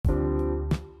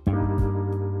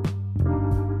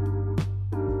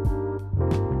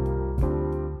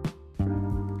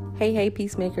Hey,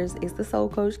 peacemakers, it's the Soul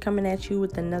Coach coming at you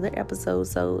with another episode.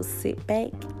 So sit back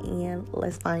and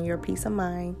let's find your peace of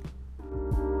mind.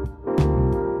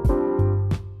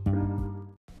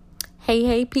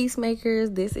 Hey, peacemakers,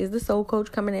 this is the Soul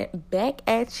Coach coming back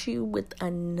at you with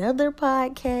another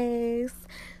podcast.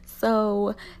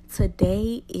 So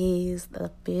today is the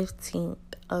 15th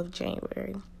of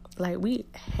January. Like, we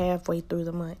halfway through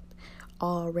the month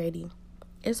already.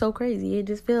 It's so crazy. It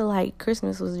just feels like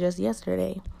Christmas was just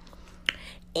yesterday.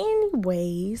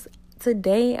 Anyways,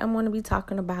 today I'm going to be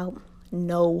talking about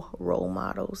no role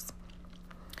models.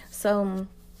 So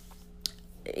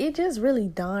it just really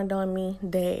dawned on me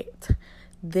that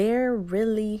there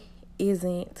really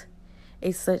isn't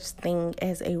a such thing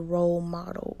as a role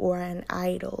model or an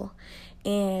idol.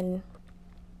 And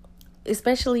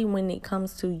especially when it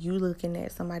comes to you looking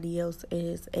at somebody else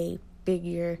as a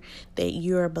figure that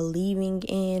you're believing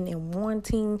in and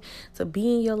wanting to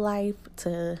be in your life,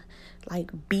 to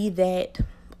like be that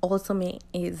ultimate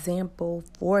example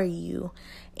for you.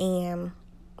 And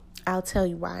I'll tell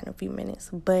you why in a few minutes.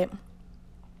 But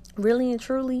really and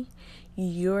truly,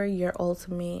 you're your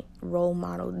ultimate role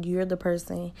model. You're the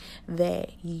person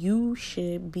that you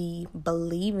should be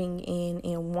believing in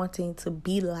and wanting to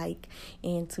be like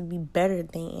and to be better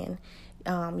than.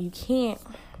 You can't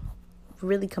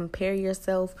really compare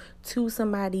yourself to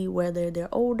somebody, whether they're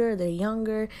older, they're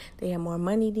younger, they have more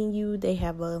money than you, they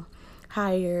have a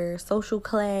higher social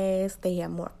class, they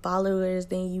have more followers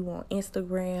than you on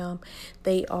Instagram,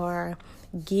 they are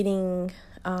getting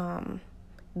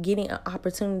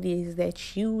opportunities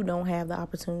that you don't have the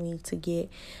opportunity to get.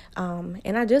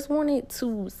 And I just wanted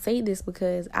to say this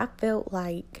because I felt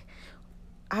like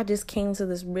I just came to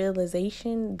this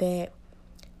realization that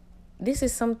this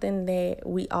is something that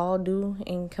we all do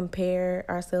and compare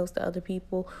ourselves to other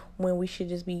people when we should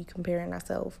just be comparing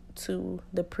ourselves to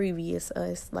the previous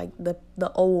us, like the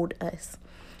old us.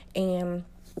 And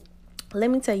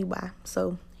let me tell you why.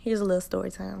 So here's a little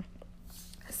story time.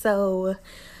 So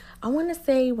I want to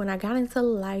say when I got into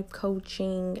life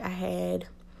coaching, I had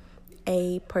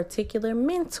a particular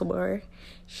mentor.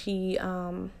 She,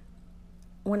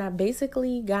 when I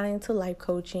basically got into life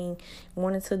coaching,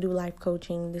 wanted to do life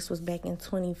coaching, this was back in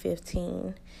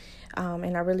 2015.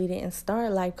 And I really didn't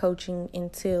start life coaching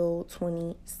until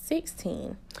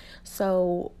 2016.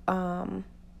 So,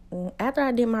 after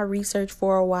I did my research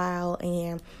for a while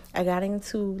and I got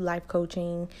into life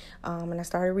coaching, and I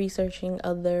started researching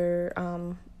other,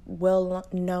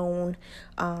 well-known,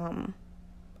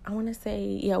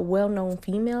 well-known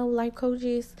female life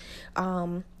coaches.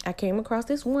 I came across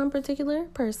this one particular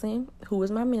person who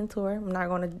was my mentor. I'm not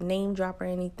going to name drop or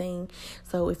anything.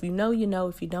 So if you know, you know.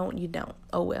 If you don't, you don't.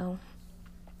 Oh, well.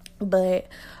 But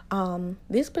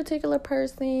this particular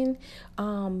person,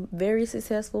 very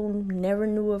successful, never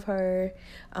knew of her.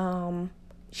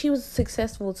 She was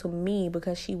successful to me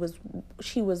because she was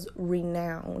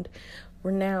renowned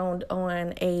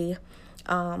on a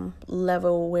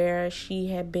level where she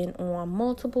had been on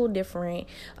multiple different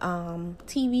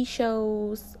TV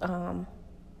shows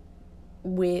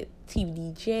with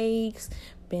TVD Jakes,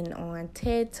 been on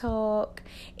TED Talk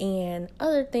and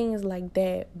other things like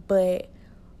that. But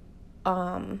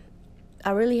I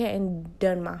really hadn't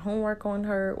done my homework on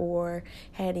her or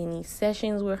had any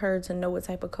sessions with her to know what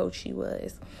type of coach she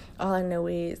was. All I know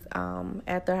is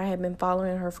after I had been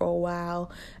following her for a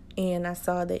while, and I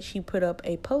saw that she put up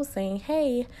a post saying,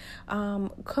 hey,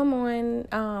 come on,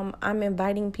 I'm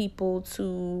inviting people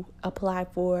to apply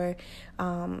for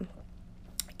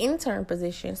intern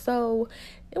position. So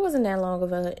it wasn't that long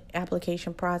of an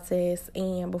application process,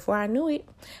 and before I knew it,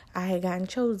 I had gotten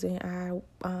chosen. I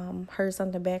heard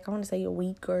something back, I want to say a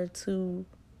week or two,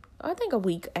 I think a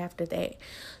week after that.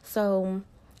 So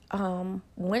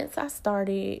once I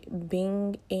started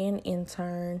being an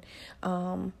intern,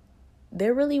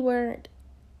 there really weren't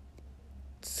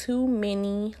too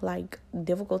many like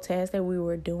difficult tasks that we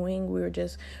were doing. We were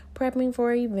just prepping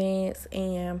for events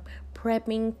and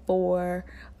prepping for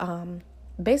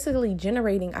basically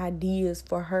generating ideas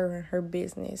for her and her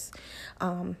business.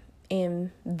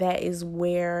 And that is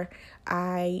where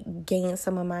I gained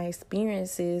some of my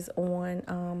experiences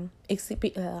on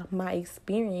my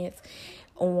experience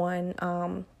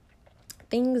on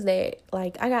things that,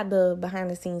 like, I got the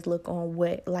behind the scenes look on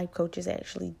what life coaches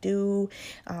actually do,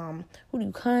 who do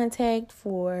you contact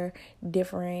for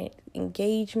different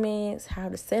engagements, how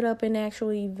to set up an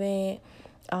actual event,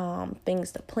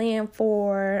 things to plan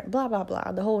for, blah, blah,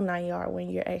 blah, the whole 9 yard when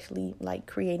you're actually like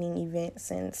creating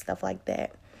events and stuff like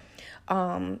that.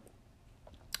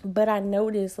 But I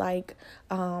noticed, like,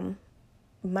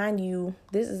 mind you,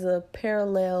 this is a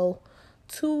parallel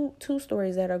two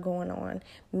stories that are going on.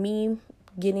 Me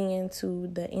getting into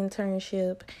the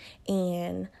internship,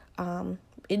 and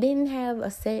it didn't have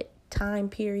a set time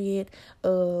period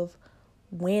of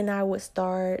when I would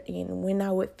start and when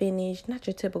I would finish. Not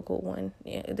your typical one.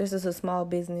 This is a small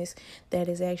business that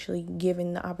is actually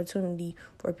giving the opportunity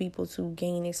for people to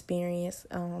gain experience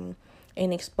and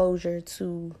exposure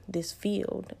to this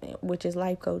field, which is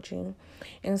life coaching.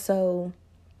 And so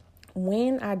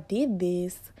when I did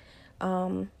this,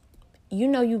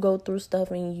 you go through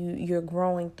stuff and you're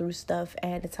growing through stuff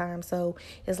at a time. So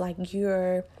it's like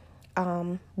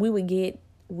we would get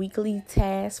weekly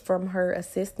tasks from her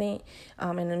assistant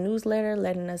in a newsletter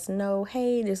letting us know,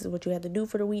 hey, this is what you have to do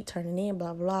for the week, turn it in,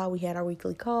 blah, blah. We had our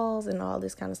weekly calls and all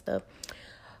this kind of stuff.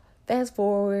 Fast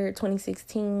forward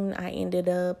 2016, I ended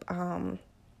up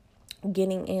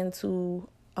getting into,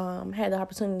 had the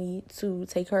opportunity to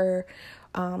take her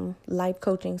life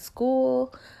coaching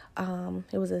school.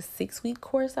 It was a 6-week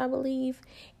course, I believe.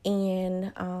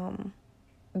 And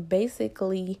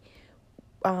basically,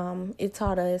 it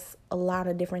taught us a lot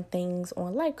of different things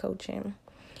on life coaching.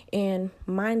 And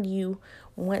mind you,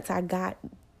 once I got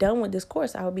done with this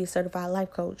course, I would be a certified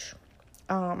life coach.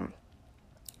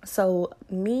 So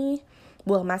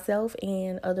myself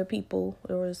and other people,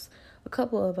 there was a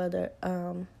couple of other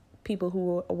people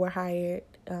who were hired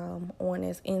on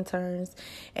as interns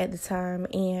at the time,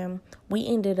 and we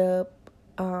ended up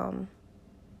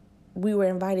we were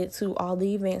invited to all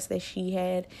the events that she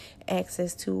had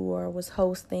access to or was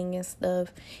hosting and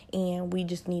stuff, and we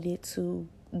just needed to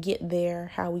get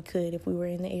there how we could if we were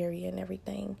in the area and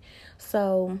everything.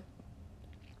 So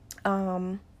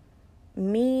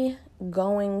me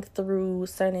going through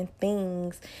certain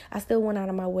things, I still went out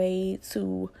of my way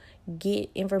to get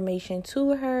information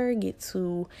to her, get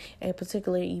to a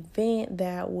particular event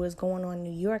that was going on in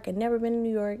New York. I'd never been to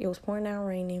New York. It was pouring down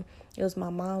raining. It was my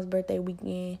mom's birthday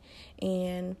weekend,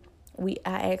 and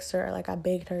I asked her, I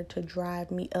begged her to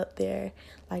drive me up there.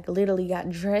 Literally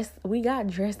we got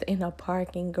dressed in a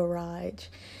parking garage.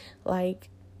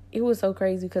 It was so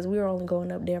crazy because we were only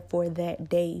going up there for that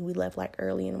day. We left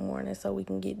early in the morning so we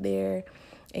can get there,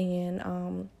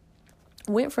 and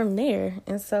went from there.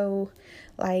 And so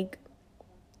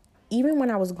even when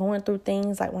I was going through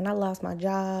things, when I lost my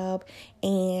job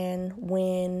and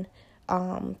when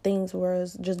things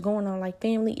was just going on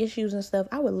family issues and stuff,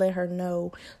 I would let her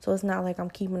know. So it's not I'm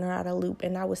keeping her out of the loop,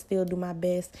 and I would still do my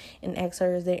best and ask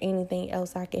her, is there anything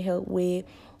else I could help with?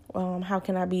 How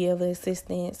can I be of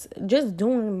assistance? Just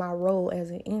doing my role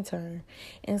as an intern.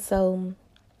 And so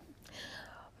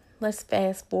let's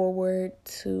fast forward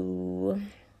to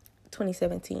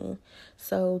 2017.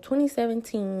 So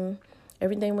 2017,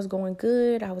 everything was going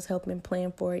good. I was helping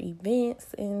plan for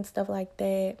events and stuff like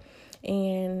that.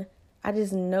 And I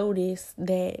just noticed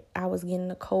that I was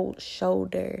getting a cold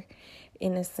shoulder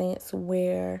in a sense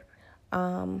where,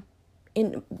 and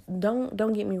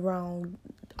don't get me wrong,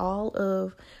 all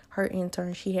of her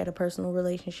interns, she had a personal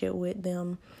relationship with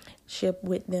them,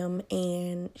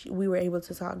 and we were able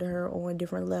to talk to her on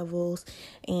different levels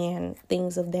and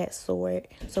things of that sort.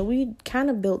 So we kind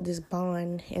of built this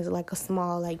bond as a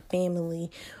small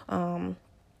family,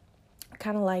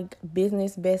 kind of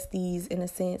business besties in a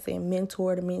sense, and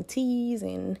mentor to mentees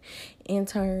and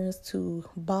interns to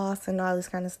boss and all this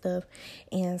kind of stuff.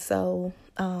 And so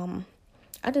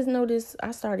I just noticed I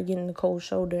started getting the cold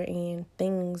shoulder, and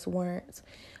things weren't,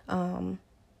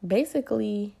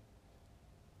 basically,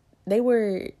 they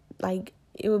were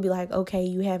it would be okay,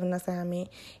 you have an assignment,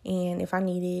 and if I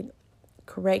needed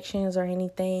corrections or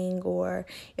anything, or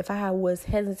if I was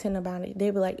hesitant about it,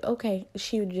 they'd be okay.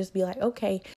 She would just be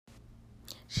okay.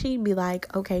 She'd be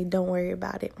okay, don't worry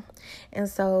about it. And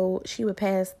so she would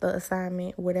pass the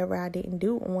assignment, whatever I didn't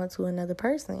do, on to another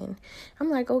person.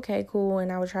 I'm okay, cool.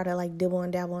 And I would try to dibble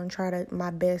and dabble and try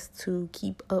my best to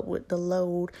keep up with the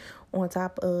load, on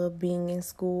top of being in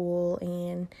school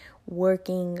and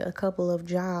working a couple of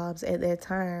jobs at that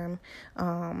time,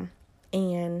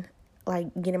 and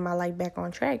getting my life back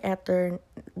on track after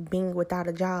being without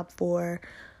a job for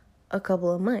a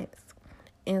couple of months.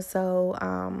 And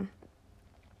so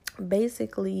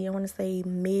basically, I want to say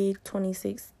mid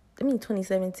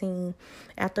 2017,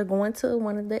 after going to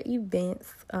one of the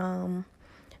events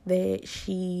that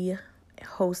she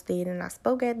hosted, and I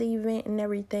spoke at the event and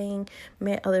everything,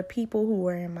 met other people who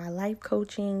were in my life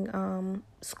coaching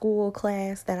school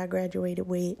class that I graduated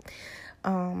with,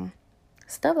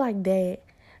 stuff like that.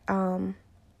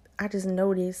 I just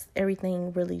noticed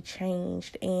everything really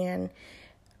changed, and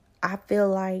I feel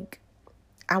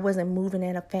I wasn't moving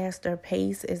at a faster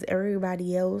pace as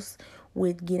everybody else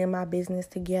with getting my business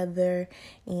together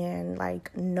and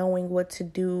like knowing what to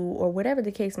do or whatever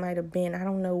the case might have been. I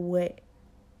don't know what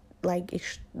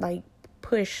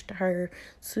pushed her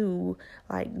to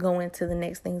like go into the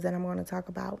next things that I'm going to talk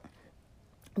about.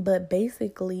 But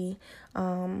basically,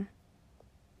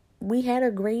 we had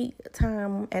a great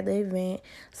time at the event,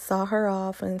 saw her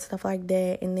off and stuff like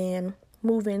that, and then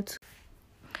move into.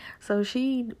 So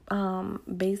she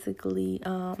basically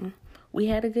we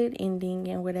had a good ending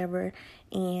and whatever,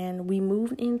 and we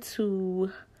moved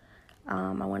into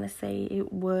I want to say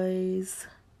it was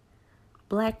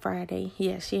Black Friday.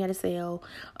 Yeah, she had a sale.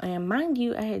 And mind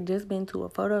you, I had just been to a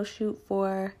photo shoot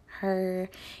for her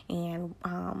and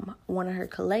one of her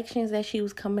collections that she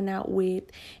was coming out with.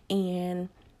 And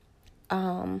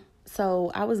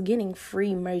so I was getting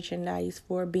free merchandise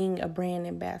for being a brand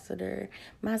ambassador.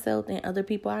 Myself and other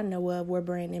people I know of were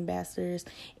brand ambassadors.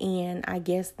 And I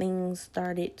guess things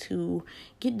started to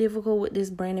get difficult with this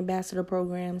brand ambassador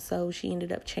program. So she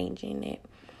ended up changing it.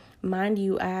 Mind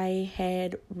you, I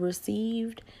had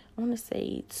received, I want to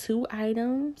say 2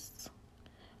 items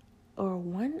or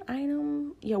 1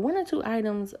 item. Yeah, 1 or 2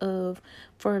 items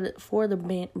for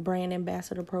the brand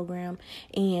ambassador program.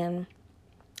 And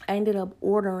I ended up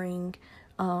ordering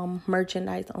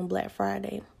merchandise on Black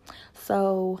Friday.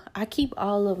 So I keep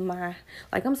all of my,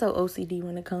 I'm so OCD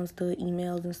when it comes to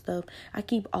emails and stuff. I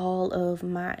keep all of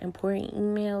my important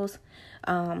emails.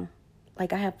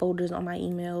 I have folders on my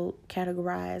email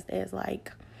categorized as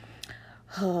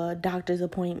doctor's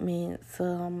appointments,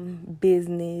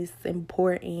 business,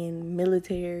 important,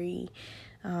 military,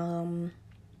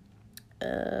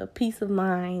 peace of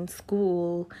mind,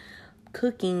 school,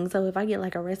 cooking. So if I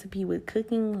get a recipe with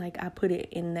cooking, I put it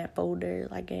in that folder,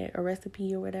 a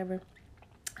recipe or whatever.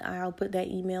 I'll put that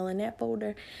email in that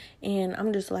folder, and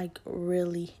I'm just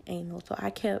really anal. So I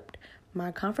kept my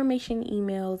confirmation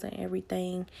emails and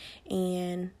everything.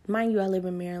 And mind you, I live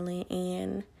in Maryland,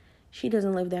 and she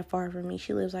doesn't live that far from me.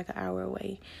 She lives an hour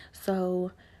away.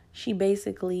 So she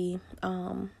basically,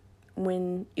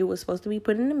 when it was supposed to be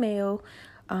put in the mail,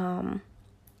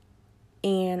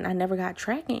 and I never got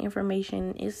tracking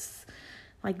information. It's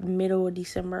middle of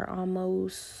December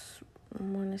almost. I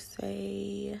want to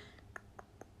say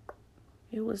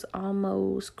it was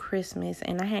almost Christmas,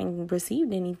 and I hadn't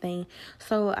received anything.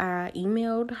 So I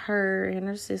emailed her and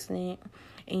her assistant,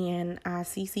 and I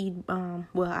CC'd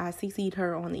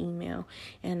her on the email,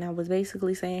 and I was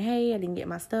basically saying, hey, I didn't get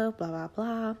my stuff, blah, blah,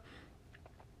 blah.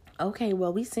 Okay,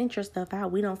 well, we sent your stuff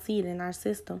out. We don't see it in our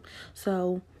system.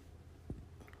 So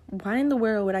why in the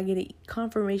world would I get a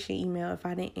confirmation email if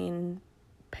I didn't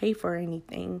pay for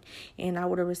anything? And I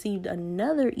would have received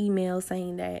another email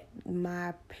saying that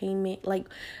my payment,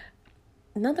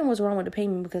 nothing was wrong with the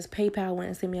payment because PayPal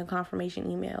wouldn't send me a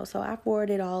confirmation email. So I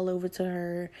forwarded all over to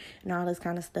her and all this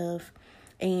kind of stuff.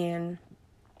 And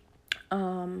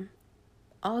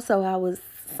also I was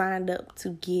signed up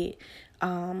to get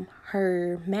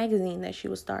her magazine that she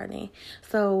was starting.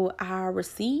 So I hadn't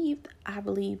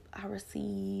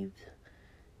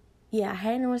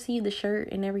received the shirt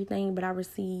and everything, but I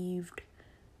received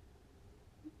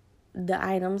the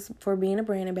items for being a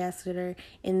brand ambassador.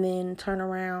 And then turn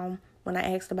around, when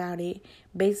I asked about it,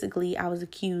 basically I was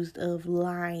accused of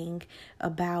lying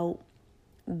about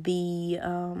getting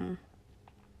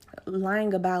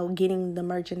the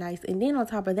merchandise. And then on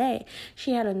top of that,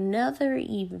 she had another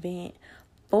event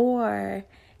for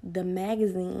the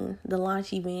magazine, the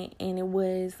launch event, and it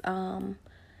was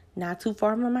not too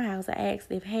far from my house. I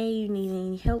asked if, hey, you need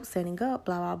any help setting up,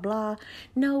 blah, blah, blah.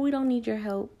 No, we don't need your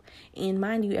help. And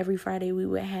mind you, every Friday we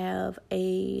would have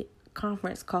a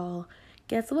conference call.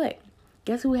 Guess what?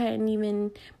 Guess who hadn't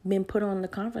even been put on the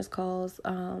conference calls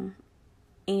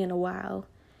in a while?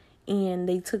 And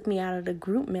they took me out of the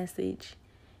group message.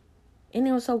 And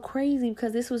it was so crazy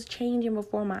because this was changing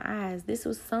before my eyes. This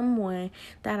was someone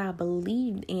that I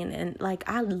believed in. And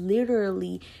I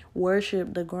literally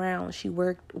worshiped the ground she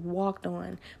walked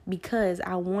on because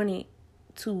I wanted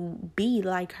to be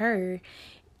like her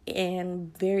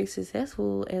and very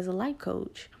successful as a life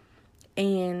coach.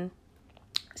 And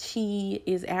she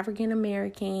is African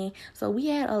American. So we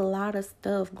had a lot of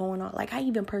stuff going on. I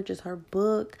even purchased her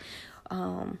book.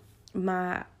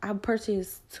 I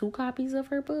purchased 2 copies of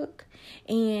her book,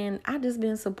 and I just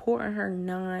been supporting her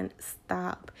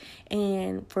non-stop.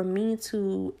 And for me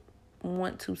to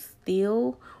want to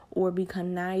steal or be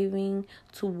conniving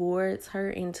towards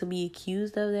her and to be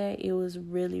accused of that, it was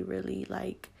really, really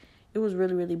it was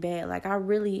really, really bad. I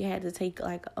really had to take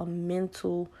a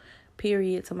mental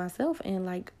period to myself and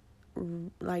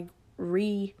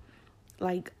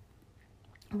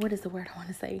what is the word I want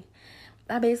to say?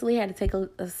 I basically had to take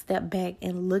a step back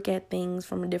and look at things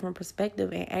from a different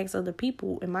perspective and ask other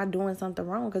people, am I doing something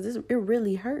wrong? Because it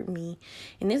really hurt me.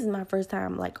 And this is my first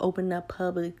time like opening up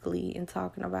publicly and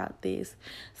talking about this.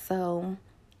 So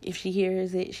if she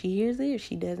hears it, she hears it. If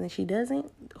she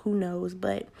doesn't, who knows?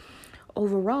 But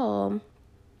overall,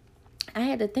 I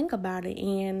had to think about it,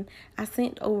 and I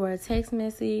sent over a text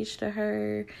message to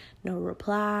her, no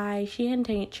reply. She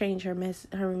hadn't changed her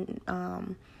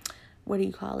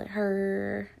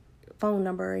her phone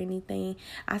number or anything.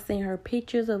 I sent her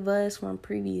pictures of us from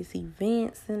previous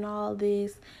events and all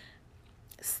this.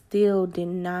 Still did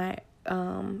not.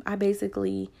 I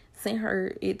basically sent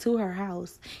her it to her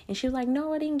house, and she was like,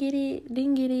 no, I didn't get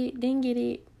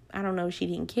it. I don't know if she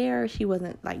didn't care, she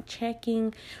wasn't like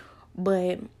checking,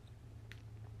 but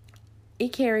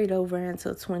it carried over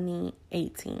until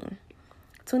 2018.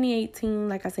 2018,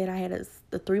 like I said, I had a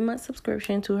 3-month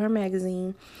subscription to her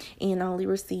magazine and only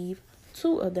received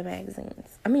one of the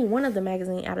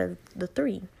magazine out of the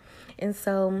 3. And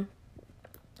so,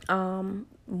 one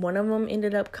of them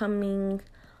ended up coming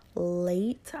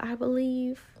late, I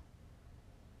believe.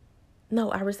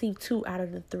 No, I received 2 out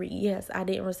of the 3. Yes, I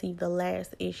didn't receive the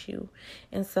last issue.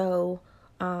 And so,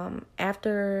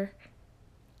 after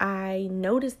I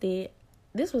noticed it,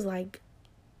 this was like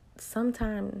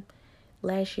sometime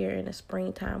last year in the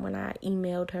springtime when I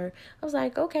emailed her. I was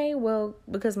like, okay, well,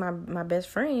 because my best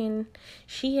friend,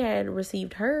 she had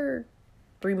received her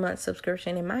 3-month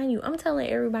subscription, and mind you, I'm telling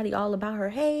everybody all about her.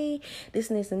 Hey, this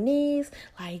and this and this,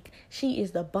 like, she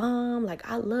is the bomb, like,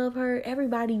 I love her.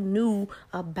 Everybody knew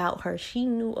about her. She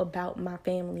knew about my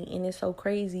family, and it's so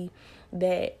crazy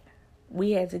that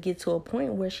we had to get to a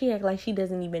point where she act like she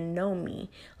doesn't even know me.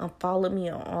 Followed me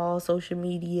on all social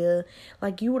media.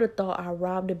 Like, you would have thought I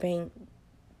robbed a bank,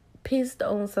 pissed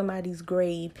on somebody's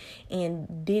grave,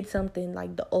 and did something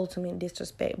like the ultimate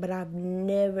disrespect. But I've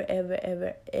never,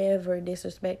 ever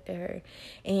disrespected her.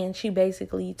 And she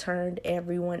basically turned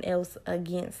everyone else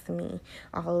against me.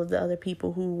 All of the other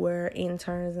people who were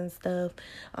interns and stuff.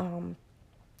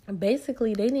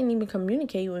 Basically, they didn't even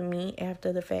communicate with me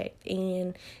after the fact.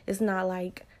 And it's not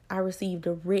like I received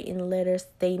a written letter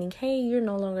stating, hey, you're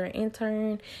no longer an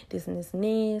intern, this and this and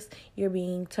this, you're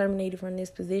being terminated from this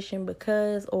position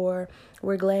because, or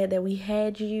we're glad that we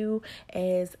had you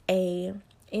as a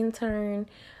intern.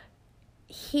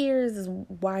 Here's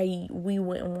why we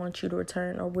wouldn't want you to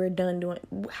return, or we're done doing.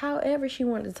 However she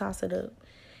wanted to toss it up.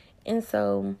 And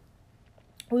so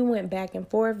we went back and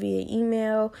forth via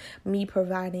email, me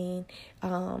providing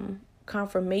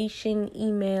confirmation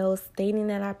emails stating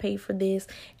that I paid for this,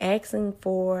 asking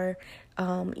for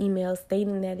emails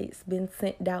stating that it's been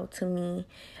sent out to me.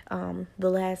 The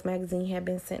last magazine had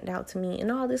been sent out to me, and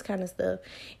all this kind of stuff.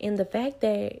 And the fact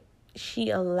that she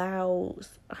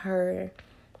allows her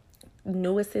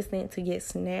new assistant to get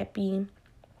snappy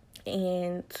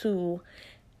and to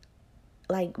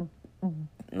like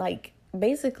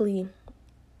basically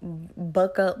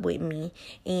buck up with me,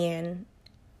 and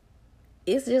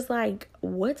it's just like,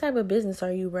 what type of business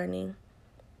are you running?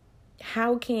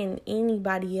 How can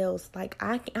anybody else, like,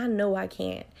 I know I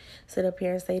can't sit up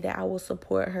here and say that I will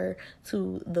support her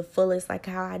to the fullest like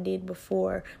how I did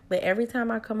before, but every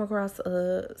time I come across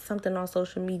something on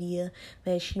social media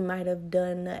that she might have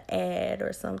done an ad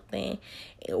or something,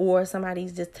 or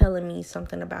somebody's just telling me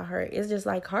something about her, it's just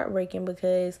like heartbreaking,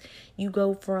 because you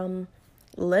go from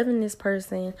loving this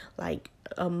person like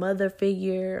a mother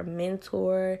figure, a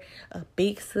mentor, a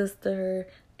big sister,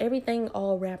 everything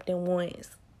all wrapped in once,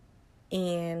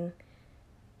 and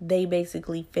they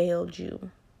basically failed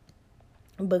you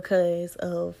because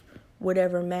of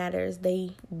whatever matters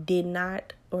they did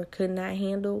not or could not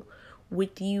handle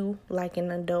with you like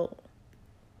an adult.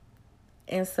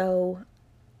 And so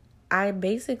I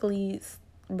basically,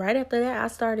 right after that, I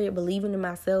started believing in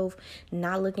myself,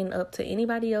 not looking up to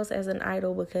anybody else as an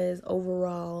idol, because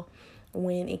overall,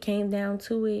 when it came down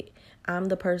to it, I'm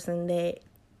the person that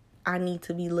I need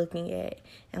to be looking at.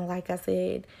 And like I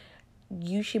said,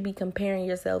 you should be comparing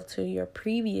yourself to your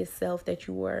previous self that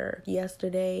you were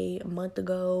yesterday, a month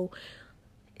ago.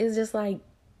 It's just like,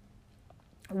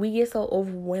 we get so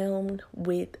overwhelmed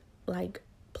with like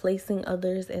placing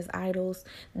others as idols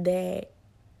that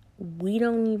we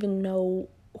don't even know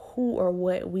who or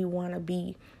what we want to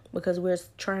be, because we're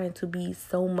trying to be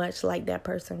so much like that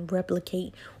person,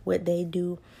 replicate what they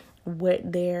do,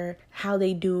 how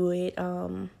they do it,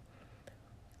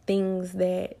 things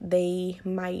that they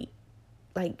might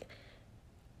like,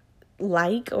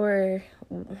 or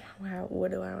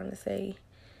what do I want to say?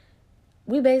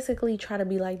 We basically try to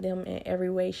be like them in every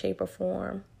way, shape, or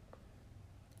form.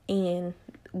 And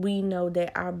we know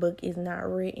that our book is not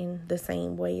written the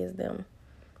same way as them.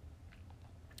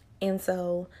 And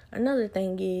so another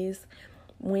thing is,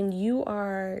 when you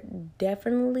are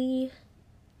definitely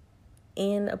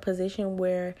in a position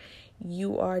where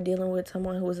you are dealing with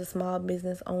someone who is a small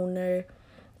business owner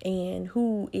and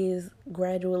who is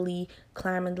gradually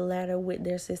climbing the ladder with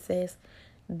their success,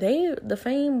 the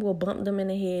fame will bump them in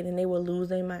the head and they will lose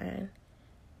their mind.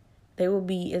 They will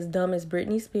be as dumb as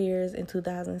Britney Spears in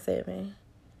 2007.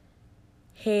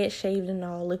 Head shaved and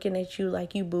all, looking at you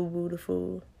like you boo-boo the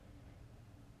fool.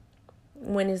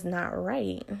 When it's not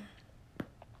right.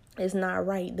 It's not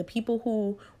right. The people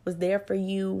who was there for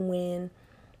you when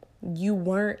you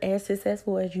weren't as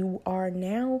successful as you are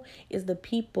now are the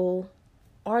people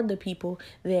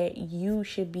that you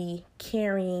should be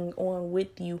carrying on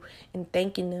with you and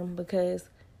thanking them, because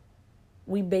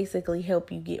we basically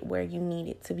help you get where you need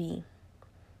it to be.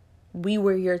 We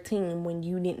were your team when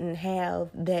you didn't have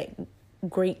that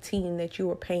great team that you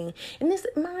were paying. And this,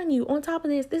 mind you, on top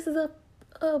of this is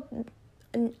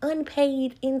an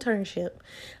unpaid internship.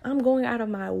 I'm going out of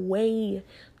my way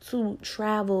to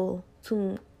travel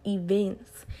to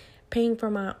events, paying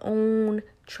for my own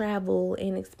travel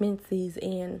and expenses,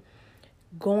 and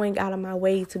going out of my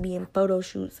way to be in photo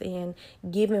shoots and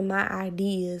giving my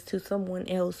ideas to someone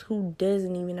else who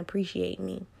doesn't even appreciate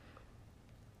me.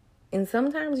 And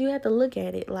sometimes you have to look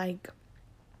at it like,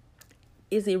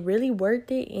 is it really worth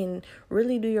it? And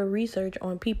really do your research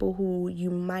on people who you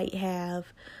might have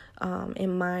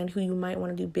in mind, who you might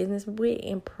want to do business with,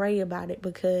 and pray about it,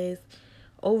 because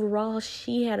overall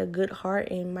she had a good heart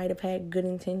and might have had good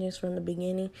intentions from the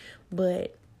beginning,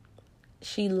 but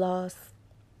she lost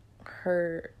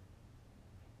her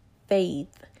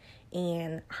faith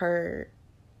and her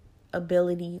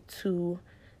ability to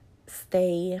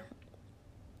stay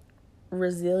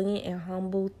resilient and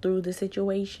humble through the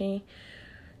situation,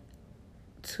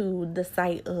 to the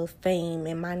sight of fame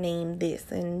and my name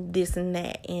this and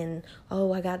that, and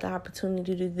oh, I got the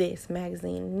opportunity to do this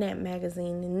magazine and that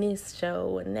magazine and this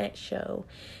show and that show.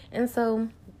 And so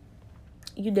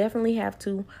you definitely have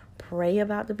to pray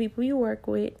about the people you work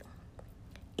with.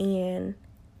 And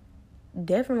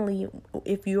definitely,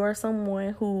 if you are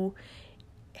someone who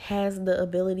has the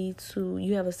ability to,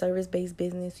 you have a service-based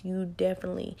business, you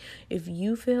definitely, if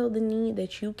you feel the need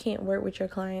that you can't work with your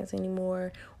clients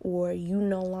anymore, or you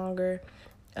no longer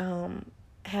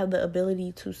have the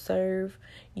ability to serve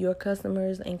your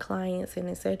customers and clients and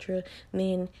etc.,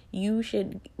 then you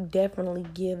should definitely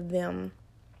give them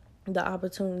the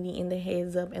opportunity and the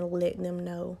heads up and let them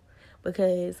know.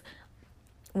 Because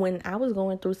when I was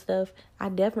going through stuff, I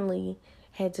definitely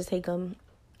had to take a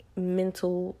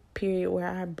mental period where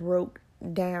I broke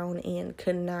down and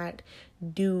could not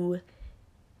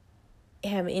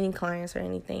have any clients or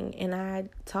anything. And I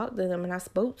talked to them and I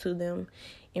spoke to them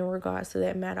in regards to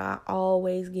that matter. I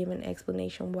always give an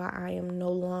explanation why I am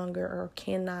no longer or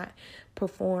cannot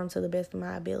perform to the best of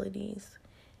my abilities.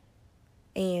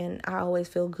 And I always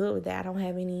feel good with that. I don't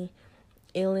have any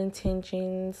ill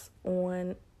intentions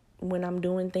on when I'm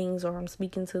doing things or I'm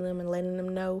speaking to them and letting them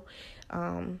know.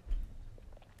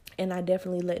 And I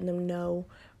definitely let them know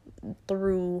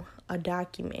through a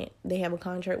document. They have a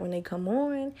contract when they come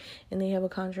on, and they have a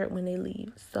contract when they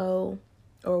leave. So,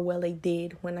 they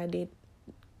did when I did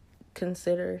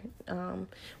consider,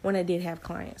 when I did have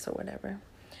clients or whatever.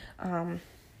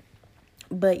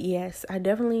 But yes, I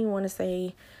definitely want to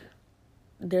say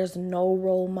there's no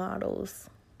role models.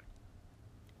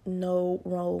 No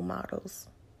role models.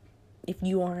 If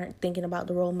you aren't thinking about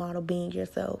the role model being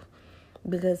yourself.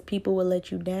 Because people will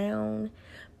let you down.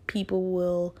 People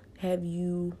will have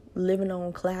you living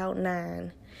on cloud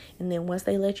 9. And then once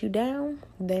they let you down,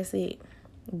 that's it.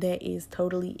 That is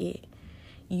totally it.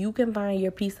 You can find your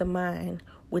peace of mind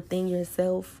within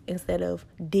yourself instead of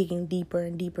digging deeper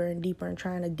and deeper and deeper and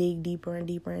trying to dig deeper and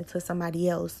deeper into somebody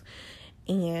else.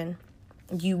 And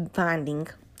you finding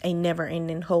a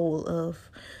never-ending hole of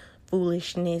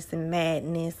foolishness and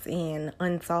madness and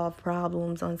unsolved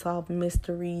problems, unsolved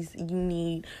mysteries. You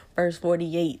need verse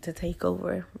 48 to take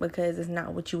over because it's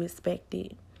not what you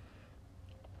expected.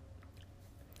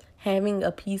 Having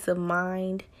a peace of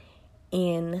mind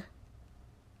and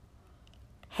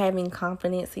having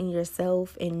confidence in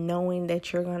yourself and knowing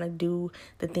that you're going to do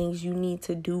the things you need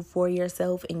to do for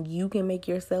yourself and you can make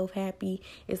yourself happy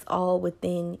is all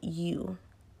within you.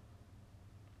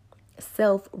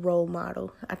 Self-role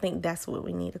model. I think that's what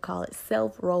we need to call it.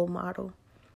 Self-role model.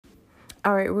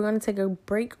 All right, we're going to take a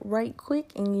break right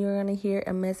quick and you're going to hear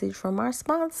a message from our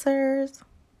sponsors.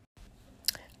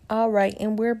 All right,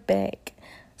 and we're back.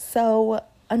 So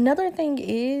another thing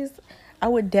is I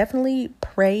would definitely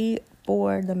pray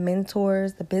for the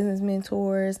mentors, the business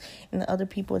mentors, and the other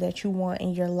people that you want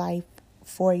in your life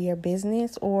for your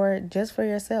business or just for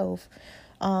yourself.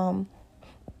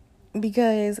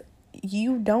 Because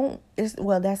you don't,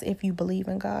 that's if you believe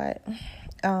in God.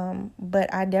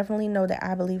 But I definitely know that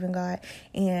I believe in God,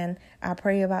 and I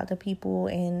pray about the people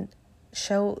and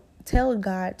tell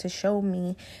God to show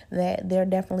me that they're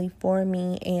definitely for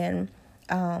me. And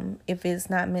if it's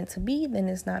not meant to be, then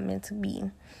it's not meant to be.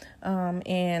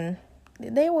 And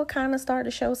they will kind of start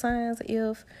to show signs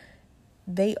if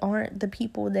they aren't the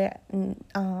people that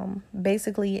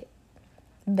basically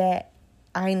that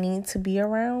I need to be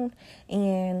around.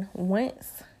 And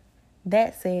once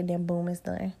that's said, then boom, it's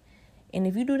done. And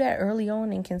if you do that early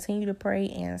on and continue to pray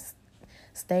and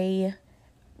stay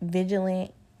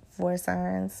vigilant for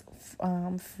signs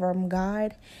from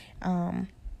God,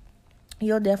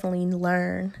 you'll definitely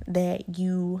learn that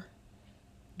you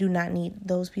do not need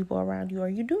those people around you, or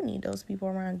you do need those people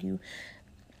around you.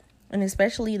 And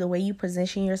especially the way you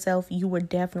position yourself, you will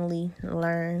definitely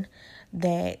learn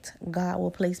that God will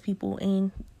place people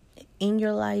in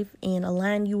your life and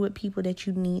align you with people that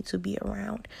you need to be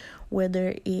around,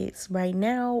 whether it's right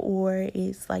now or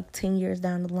it's like 10 years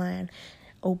down the line.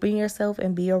 Open yourself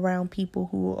and be around people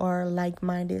who are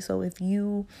like-minded. So if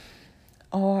you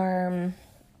are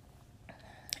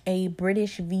a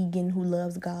British vegan who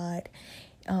loves God,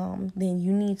 then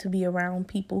you need to be around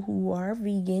people who are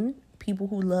vegan, people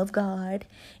who love God,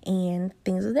 and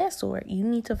things of that sort. You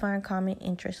need to find common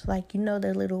interests, like,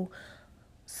 the little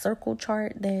circle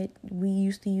chart that we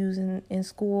used to use in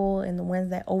school, and the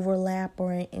ones that overlap,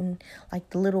 or in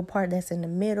like the little part that's in the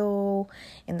middle,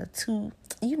 and the two,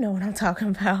 you know what I'm talking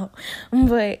about.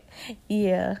 But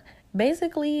yeah,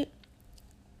 basically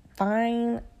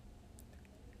find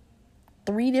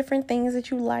 3 different things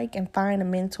that you like and find a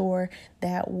mentor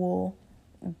that will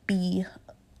be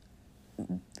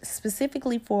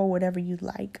specifically for whatever you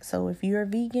like. So if you're a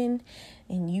vegan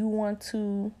and you want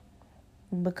to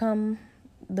become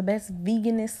the best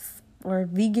veganist or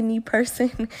vegan-y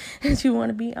person that you want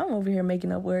to be, I'm over here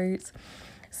making up words.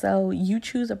 So you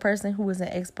choose a person who is an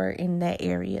expert in that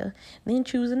area. Then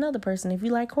choose another person. If you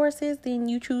like horses, then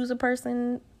you choose a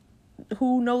person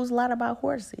who knows a lot about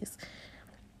horses.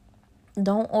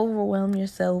 Don't overwhelm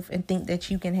yourself and think that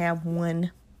you can have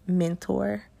one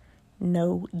mentor.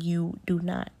 No, you do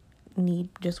not need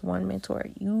just one mentor.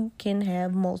 You can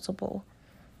have multiple.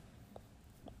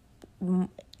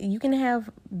 You can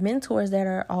have mentors that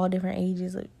are all different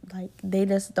ages. Like, they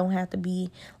just don't have to be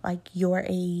like your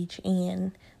age.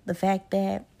 And the fact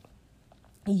that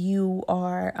you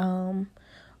are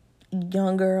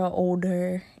younger or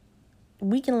older,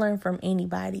 we can learn from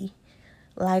anybody.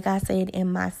 Like I said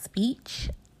in my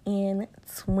speech in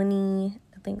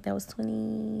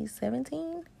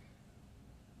 2017.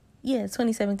 Yeah,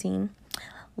 2017.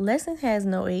 Lessons has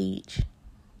no age.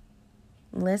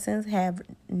 Lessons have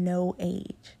no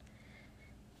age.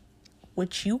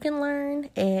 What you can learn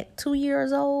at 2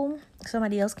 years old,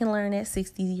 somebody else can learn at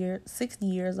 60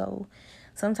 years old.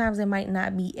 Sometimes it might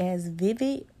not be as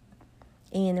vivid,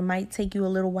 and it might take you a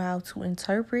little while to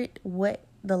interpret what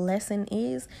the lesson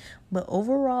is, but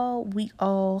overall, we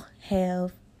all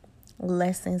have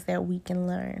lessons that we can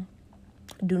learn.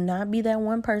 Do not be that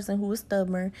one person who is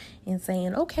stubborn and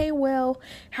saying, okay, well,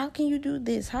 how can you do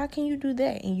this? How can you do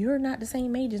that? And you're not the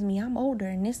same age as me. I'm older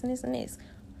and this and this and this.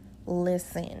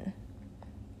 Listen,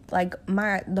 like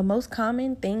the most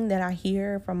common thing that I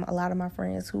hear from a lot of my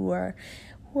friends who are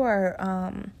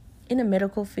in the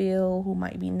medical field, who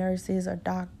might be nurses or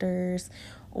doctors,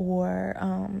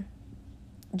 or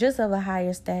just of a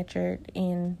higher stature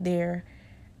in their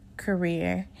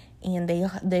career, and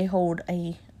they hold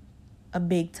a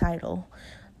big title.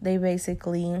 They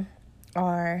basically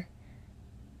are,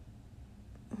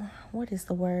 what is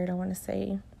the word I want to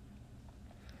say?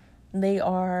 They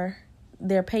are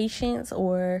their patients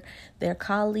or their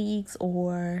colleagues,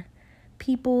 or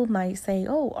people might say,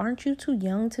 oh, aren't you too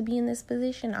young to be in this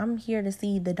position? I'm here to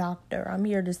see the doctor. I'm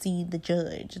here to see the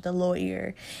judge, the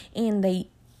lawyer. And they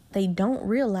don't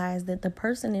realize that the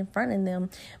person in front of them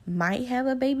might have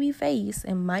a baby face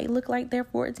and might look like they're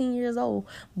 14 years old,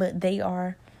 but they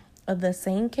are of the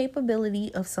same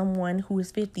capability of someone who is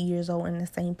 50 years old in the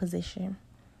same position.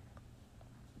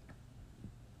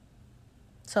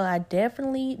 So I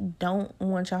definitely don't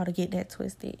want y'all to get that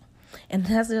twisted. And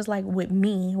that's just like with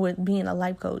me, with being a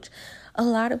life coach. A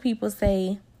lot of people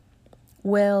say,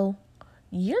 well,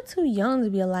 you're too young to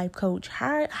be a life coach.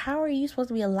 How are you supposed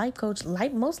to be a life coach?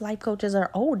 Most life coaches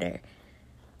are older.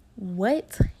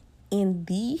 What in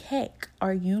the heck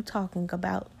are you talking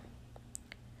about?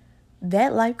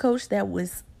 That life coach that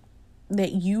was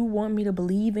that you want me to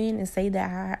believe in and say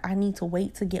that I need to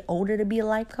wait to get older to be a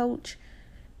life coach.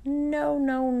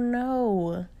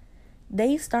 No.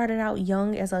 They started out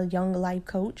young as a young life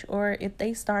coach, or if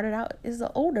they started out as an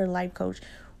older life coach,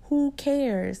 who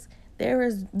cares?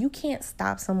 You can't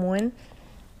stop someone.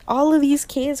 All of these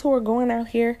kids who are going out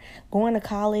here, going to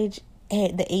college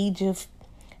at the age of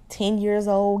 10 years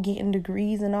old, getting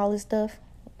degrees and all this stuff,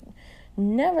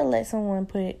 never let someone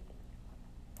put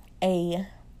a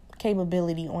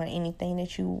capability on anything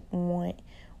that you want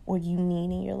or you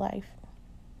need in your life.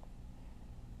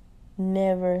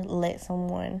 Never let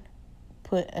someone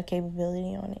put a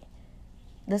capability on it.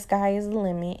 The sky is the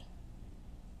limit.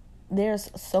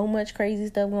 There's so much crazy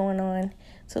stuff going on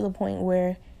to the point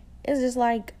where it's just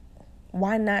like,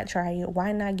 why not try it?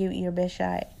 Why not give it your best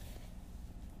shot?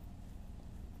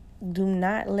 Do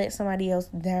not let somebody else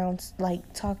down,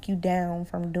 like talk you down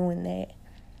from doing that.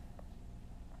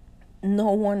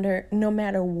 No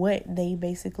matter what they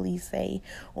basically say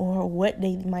or what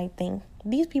they might think,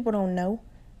 these people don't know.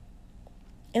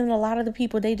 And a lot of the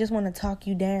people, they just want to talk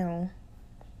you down.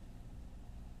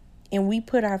 And we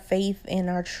put our faith and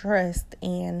our trust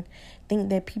and think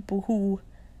that people who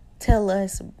tell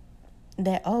us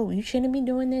that, oh, you shouldn't be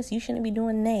doing this, you shouldn't be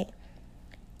doing that,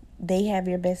 they have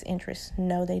your best interest.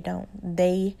 No, they don't.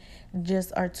 They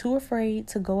just are too afraid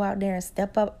to go out there and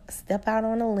step out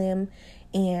on a limb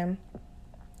and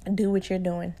do what you're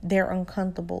doing. They're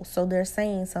uncomfortable. So they're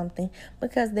saying something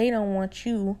because they don't want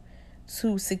you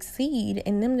to succeed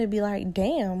and them to be like,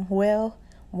 damn, well,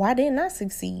 why didn't I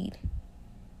succeed?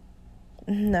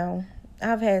 No.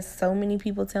 I've had so many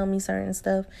people tell me certain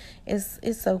stuff. It's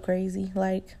so crazy.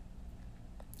 Like,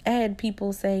 I had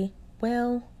people say,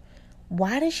 well,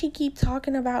 why does she keep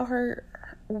talking about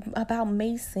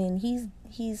Mason?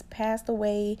 He's passed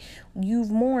away.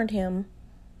 You've mourned him.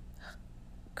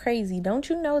 Crazy. Don't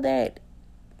you know that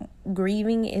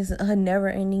grieving is a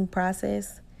never-ending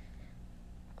process?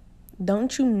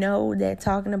 Don't you know that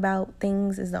talking about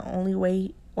things is the only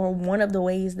way or one of the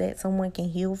ways that someone can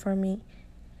heal from it?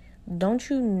 Don't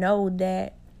you know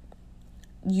that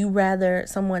you rather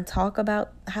someone talk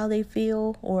about how they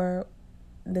feel or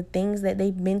the things that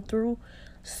they've been through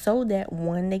so that,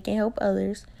 one, they can help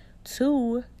others,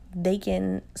 two, they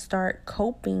can start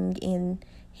coping and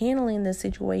handling the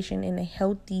situation in a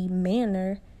healthy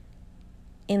manner,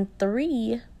 and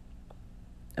three,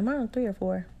 am I on 3 or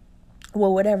 4?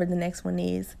 Well, whatever the next one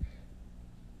is,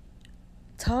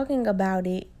 talking about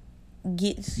it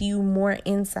gets you more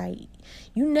insight.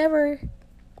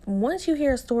 Once you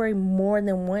hear a story more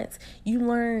than once, you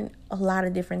learn a lot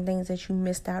of different things that you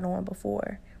missed out on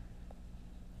before.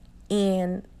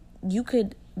 And you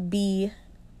could be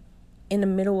in the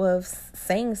middle of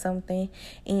saying something,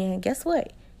 and guess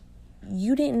what?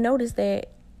 You didn't notice that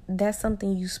that's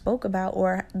something you spoke about,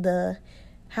 or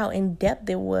how in depth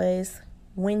it was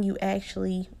when you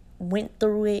actually went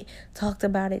through it, talked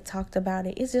about it.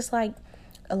 It's just like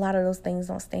a lot of those things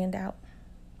don't stand out.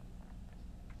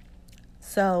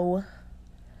 So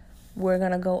we're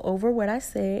going to go over what I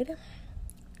said.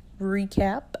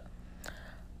 Recap.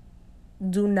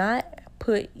 Do not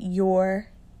put your...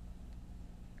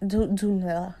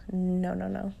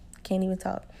 No. Can't even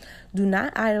talk. Do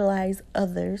not idolize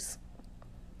others.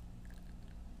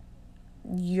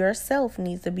 Yourself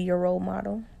needs to be your role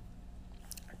model.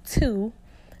 2,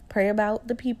 pray about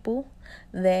the people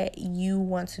that you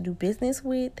want to do business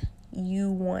with, you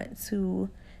want to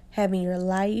have in your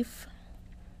life.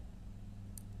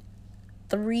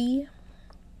 3,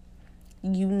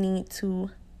 you need to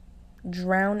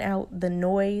drown out the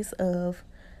noise of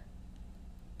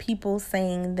people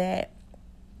saying that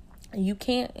you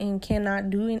can't and cannot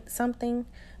do something,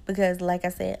 because, like I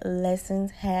said,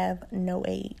 lessons have no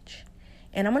age.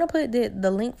 And I'm going to put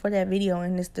the link for that video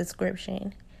in this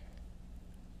description,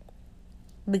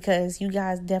 because you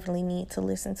guys definitely need to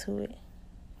listen to it.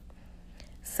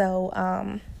 So,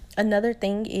 another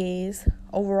thing is,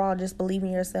 overall, just believe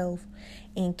in yourself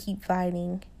and keep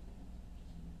fighting.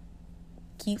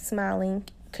 Keep smiling,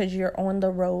 because you're on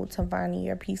the road to finding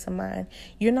your peace of mind.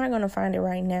 You're not going to find it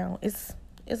right now. It's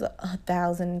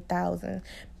 1,000,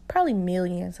 probably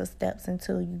millions of steps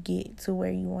until you get to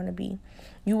where you want to be.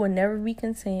 You will never be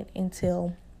content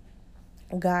until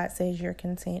God says you're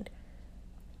content,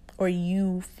 or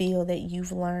you feel that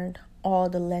you've learned all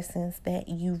the lessons that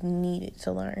you've needed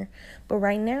to learn. But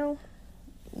right now,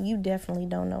 you definitely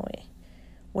don't know it.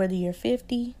 Whether you're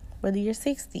 50, whether you're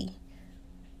 60,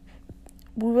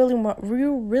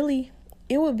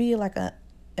 it would be like a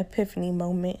epiphany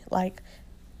moment. Like,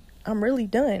 I'm really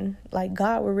done. Like,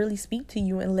 God will really speak to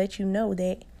you and let you know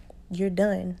that you're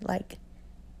done. Like,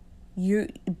 You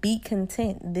be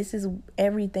content. This is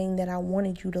everything that I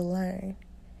wanted you to learn.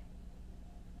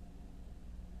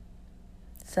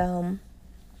 So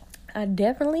I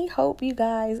definitely hope you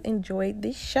guys enjoyed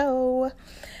this show.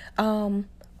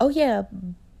 Oh yeah,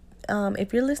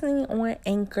 if you're listening on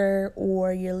Anchor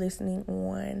or you're listening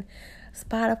on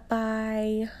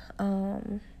Spotify,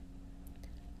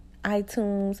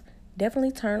 iTunes,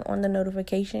 definitely turn on the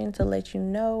notification to let you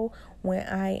know when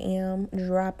I am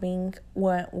dropping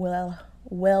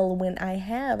when I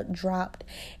have dropped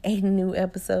a new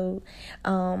episode.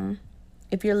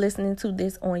 If you're listening to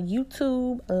this on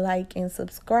YouTube, like and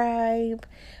subscribe.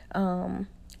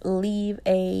 Leave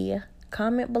a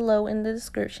comment below in the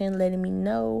description letting me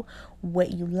know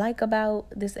what you like about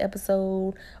this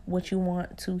episode, what you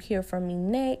want to hear from me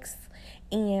next,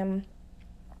 and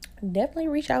definitely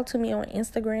reach out to me on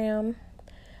Instagram.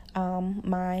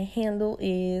 My handle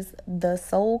is The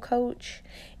Soul Coach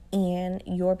and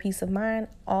Your Peace of Mind,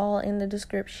 all in the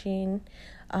description.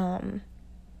 And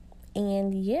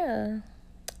yeah,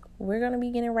 we're going to be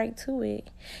getting right to it.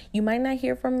 You might not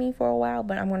hear from me for a while,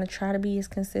 but I'm going to try to be as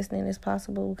consistent as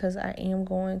possible because I am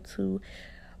going to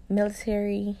my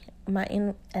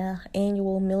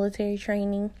annual military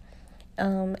training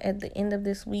at the end of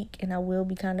this week, and I will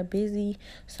be kind of busy.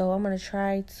 So I'm going to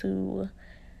try to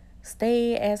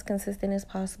stay as consistent as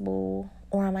possible,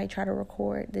 or I might try to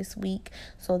record this week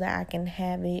so that I can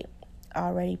have it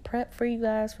already prepped for you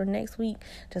guys for next week.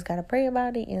 Just gotta pray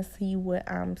about it and see what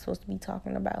I'm supposed to be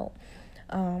talking about.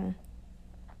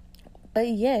 But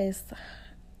yes,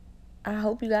 I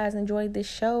hope you guys enjoyed this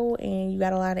show and you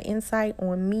got a lot of insight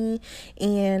on me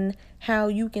and how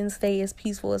you can stay as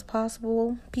peaceful as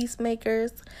possible,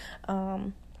 peacemakers.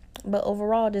 But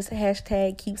overall, just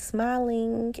hashtag keep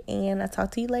smiling, and I'll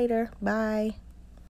talk to you later. Bye.